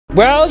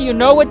Well, you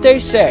know what they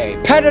say.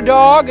 Pet a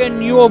dog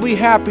and you will be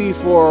happy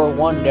for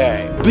one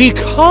day.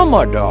 Become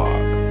a dog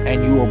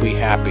and you will be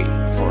happy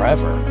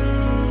forever.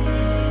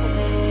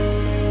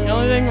 The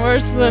only thing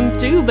worse than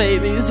 2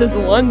 babies is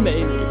 1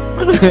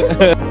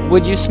 baby.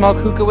 Would you smoke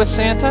hookah with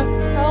Santa?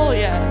 Hell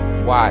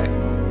yeah. Why?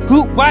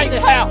 Why the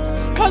hell?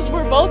 Because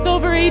we're both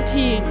over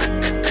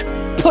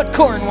 18. Put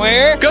corn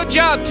where? Good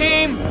job,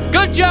 team!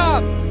 Good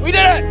job! We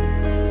did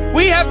it!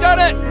 We have done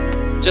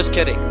it! Just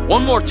kidding.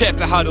 One more tip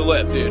of how to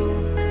live,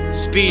 dude.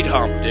 Speed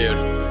hump,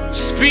 dude.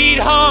 Speed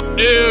hump,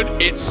 dude!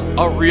 It's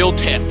a real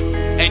tip,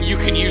 and you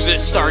can use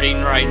it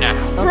starting right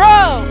now.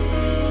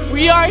 Bro!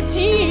 We are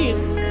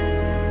teens!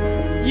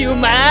 You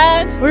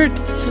mad? We're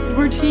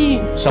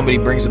teens. Somebody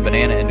brings a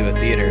banana into a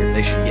theater,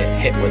 they should get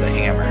hit with a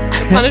hammer.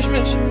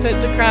 Punishment should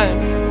fit the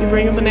crime. You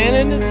bring a banana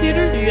into the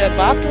theater, you get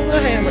bopped with a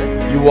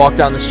hammer. You walk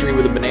down the street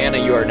with a banana,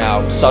 you are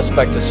now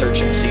suspect to search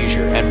and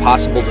seizure and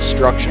possible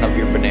destruction of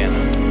your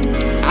banana.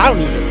 I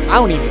don't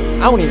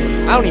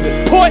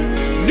even put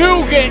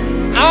nougat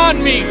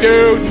on me,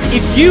 dude.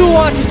 If you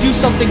want to do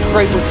something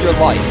great with your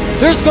life,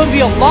 there's going to be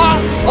a lot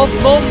of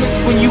moments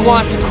when you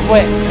want to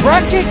quit.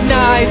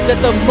 Recognize that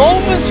the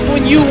moments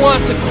when you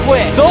want to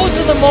quit, those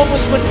are the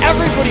moments when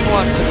everybody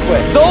wants to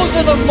quit. Those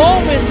are the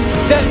moments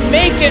that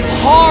make it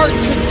hard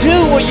to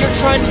do what you're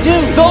trying to do.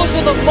 Those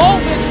are the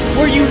moments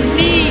where you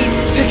need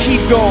to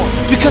keep going,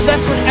 because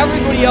that's when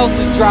everybody else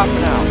is dropping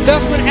out.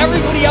 That's when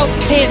everybody else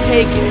can't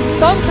take it.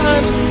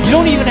 Sometimes you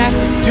don't even have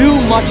to do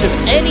much of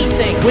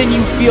anything when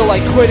you feel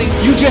like quitting.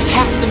 You just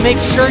have to make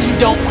sure you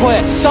don't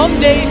quit. Some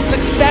days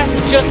success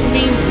just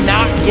means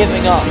not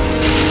giving up.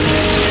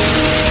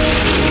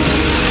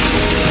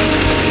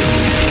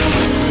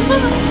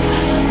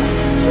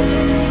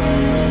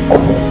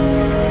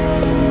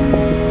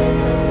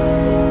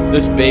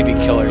 This baby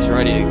killer's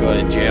ready to go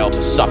to jail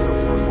to suffer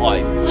for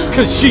life,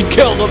 cause she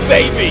killed a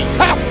baby!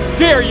 How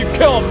dare you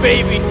kill a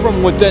baby?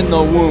 From within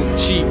the womb,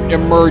 she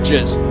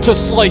emerges to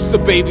slice the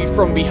baby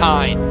from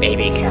behind.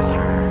 Baby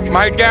killer.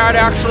 My dad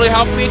actually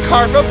helped me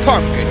carve a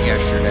pumpkin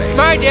yesterday.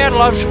 My dad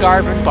loves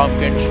carving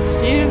pumpkins.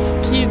 Steve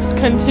keeps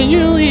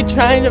continually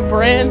trying to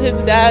brand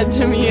his dad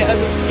to me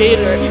as a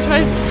skater. He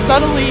tries to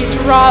subtly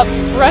drop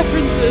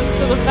references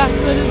to the fact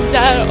that his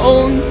dad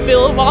owns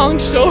Billabong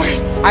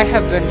shorts. I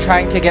have been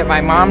trying to get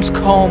my mom's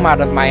comb out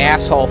of my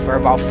asshole for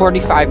about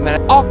 45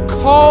 minutes. A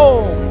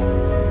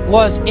comb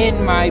was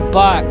in my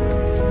butt.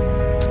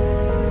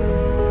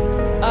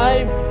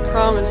 I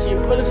promise you,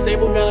 put a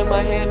staple gun in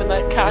my hand and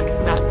that cock is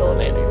not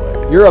going anywhere.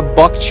 You're a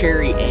buck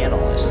cherry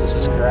analyst, is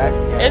this correct?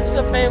 It's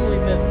a family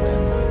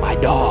business. My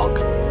dog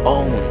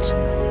owns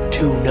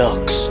 2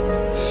 nooks.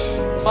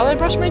 While I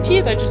brush my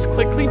teeth, I just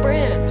quickly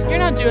brand. You're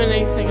not doing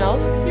anything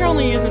else. You're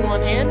only using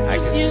one hand.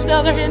 Just use the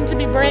other hand to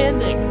be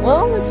branding.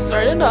 Well, it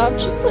started off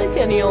just like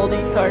any old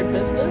e-card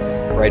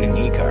business. Writing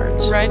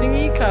e-cards. Writing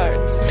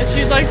e-cards. If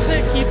you'd like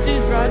to keep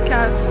these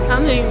broadcasts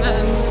coming,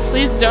 then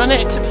please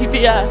donate to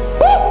PBS.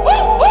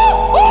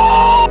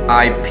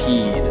 I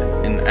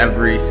peed in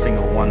every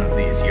single one of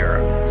these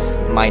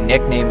urinals. My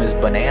nickname is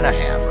Banana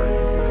Haver.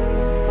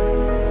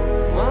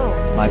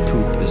 Wow. My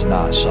poop is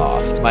not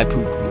soft. My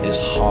poop is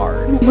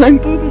hard. My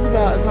poop is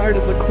about as hard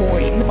as a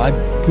coin. My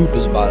poop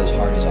is about as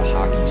hard as a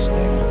hockey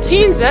stick.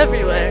 Teens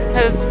everywhere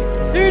have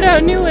figured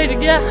out a new way to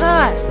get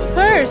high.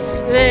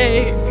 First,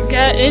 they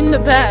get in the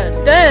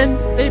bed. Then,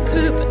 they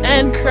poop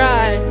and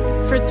cry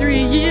for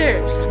 3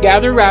 years.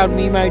 Gather round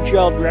me, my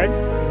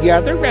children.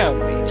 Gather round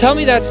me. Tell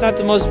me that's not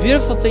the most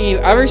beautiful thing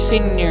you've ever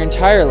seen in your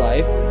entire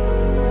life.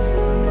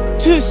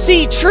 To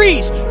see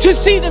trees, to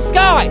see the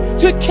sky,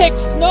 to kick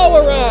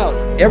snow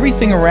around.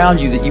 Everything around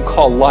you that you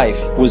call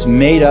life was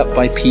made up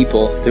by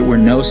people that were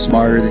no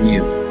smarter than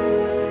you.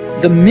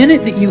 The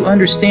minute that you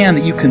understand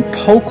that you can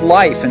poke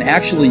life and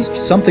actually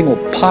something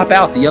will pop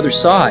out the other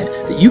side,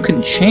 that you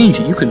can change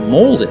it, you can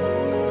mold it,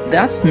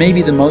 that's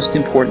maybe the most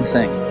important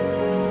thing.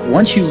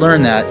 Once you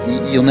learn that,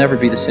 you'll never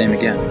be the same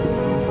again.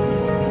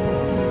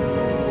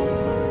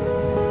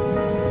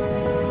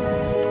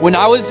 When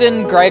I was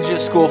in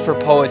graduate school for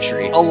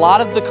poetry, a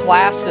lot of the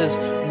classes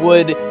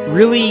would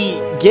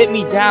really get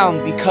me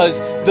down because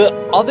the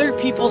other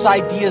people's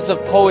ideas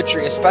of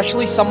poetry,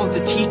 especially some of the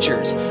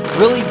teachers,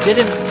 really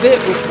didn't fit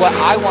with what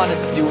I wanted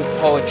to do with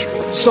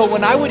poetry. So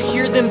when I would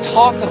hear them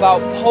talk about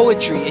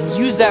poetry and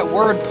use that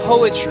word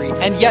poetry,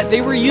 and yet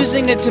they were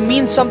using it to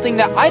mean something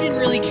that I didn't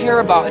really care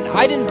about and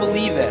I didn't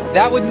believe in,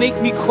 that would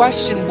make me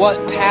question what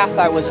path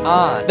I was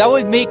on. That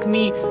would make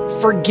me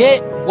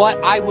forget what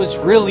I was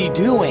really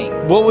doing.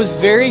 What was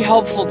very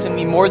helpful to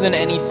me more than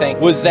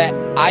anything was that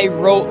I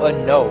wrote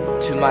a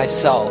note to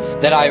myself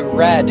that I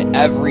read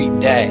every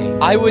day.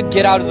 I would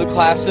get out of the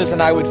classes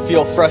and I would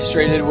feel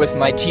frustrated with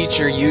my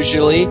teacher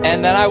usually,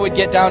 and then I would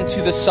get down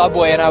to the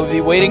subway and I would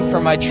be waiting for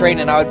my train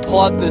and I would pull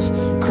out this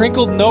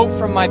crinkled note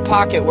from my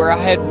pocket where I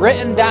had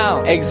written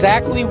down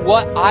exactly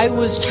what I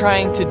was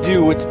trying to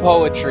do with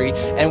poetry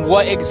and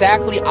what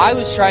exactly I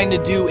was trying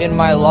to do in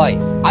my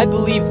life. I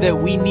believe that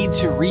we need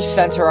to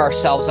recenter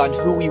ourselves on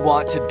who we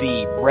want to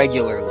be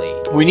regularly.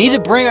 We need to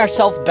bring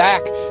ourselves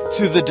back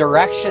to the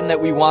direction that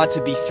we want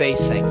to be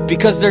facing,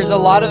 because there's a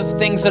lot of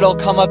things that'll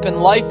come up in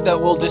life that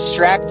will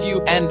distract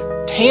you and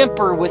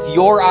tamper with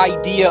your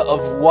idea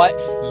of what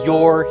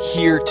you're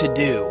here to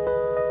do.